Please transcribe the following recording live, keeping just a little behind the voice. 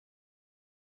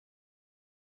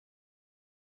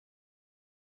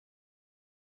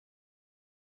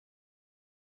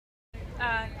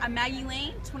I'm Maggie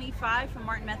Lane, 25, from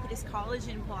Martin Methodist College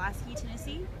in Pulaski,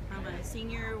 Tennessee. I'm a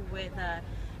senior with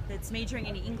that's majoring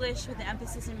in English with an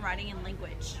emphasis in writing and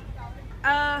language.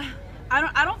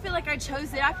 I don't feel like I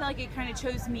chose it. I feel like it kind of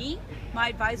chose me. My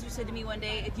advisor said to me one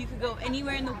day, if you could go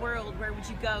anywhere in the world, where would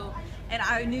you go? And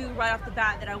I knew right off the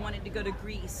bat that I wanted to go to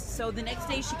Greece. So the next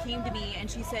day she came to me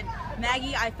and she said,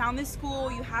 Maggie, I found this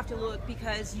school, you have to look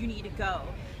because you need to go.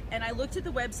 And I looked at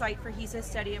the website for HISA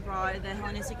Study Abroad, the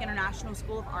Hellenic International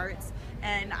School of Arts,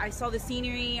 and I saw the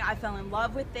scenery, I fell in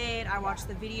love with it, I watched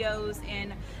the videos,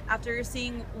 and after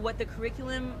seeing what the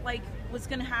curriculum was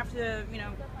gonna have to,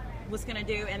 was gonna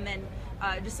do, and then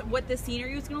just what the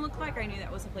scenery was gonna look like, I knew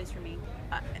that was the place for me.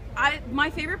 My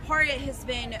favorite part has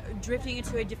been drifting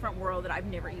into a different world that I've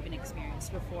never even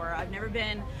experienced before. I've never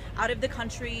been out of the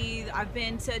country. I've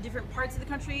been to different parts of the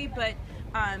country, but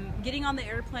getting on the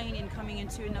airplane and coming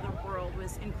into another world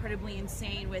was incredibly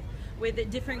insane, with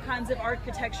different kinds of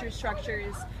architecture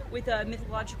structures, with a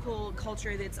mythological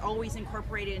culture that's always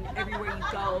incorporated everywhere you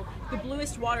go, the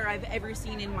bluest water I've ever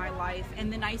seen in my life,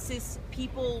 and the nicest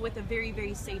people with a very,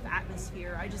 very safe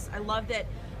atmosphere. I love that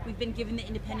we've been given the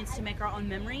independence to make our own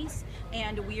memories,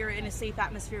 and we are in a safe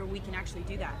atmosphere where we can actually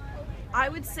do that. I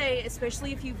would say,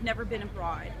 especially if you've never been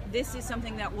abroad, this is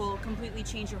something that will completely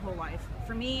change your whole life.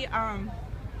 For me,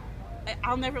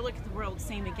 I'll never look at the world the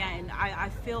same again. I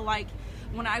feel like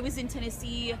when I was in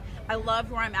Tennessee, I loved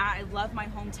where I'm at, I love my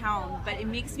hometown, but it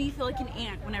makes me feel like an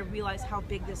ant when I realize how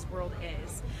big this world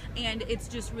is. And it's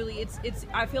just really,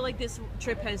 I feel like this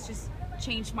trip has just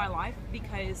changed my life,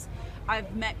 because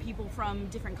I've met people from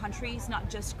different countries, not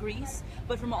just Greece,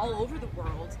 but from all over the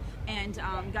world, and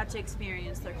got to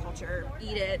experience their culture,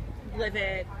 eat it, live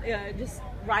it, just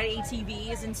ride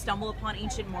ATVs and stumble upon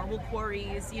ancient marble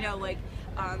quarries,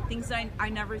 things that I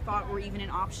never thought were even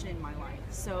an option in my life.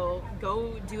 So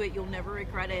go do it, you'll never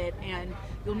regret it, and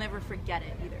you'll never forget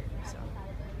it either. So.